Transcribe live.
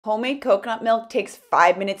Homemade coconut milk takes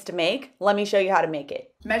 5 minutes to make. Let me show you how to make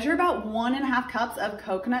it. Measure about 1.5 cups of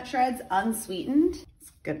coconut shreds unsweetened. It's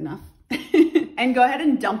good enough. And go ahead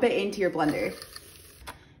and dump it into your blender.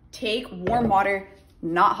 Take warm water,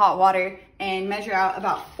 not hot water, and measure out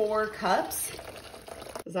about 4 cups.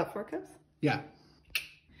 Is that 4 cups? Yeah.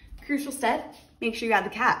 Crucial step, make sure you add the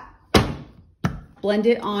cap. Blend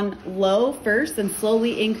it on low first, then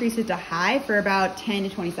slowly increase it to high for about 10 to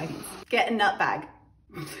 20 seconds. Get a nut bag.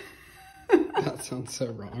 That sounds so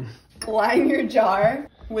wrong. Line your jar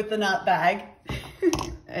with the nut bag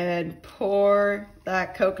and pour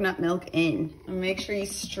that coconut milk in. And make sure you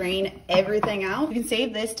strain everything out. You can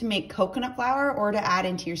save this to make coconut flour or to add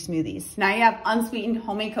into your smoothies. Now you have unsweetened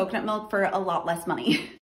homemade coconut milk for a lot less money.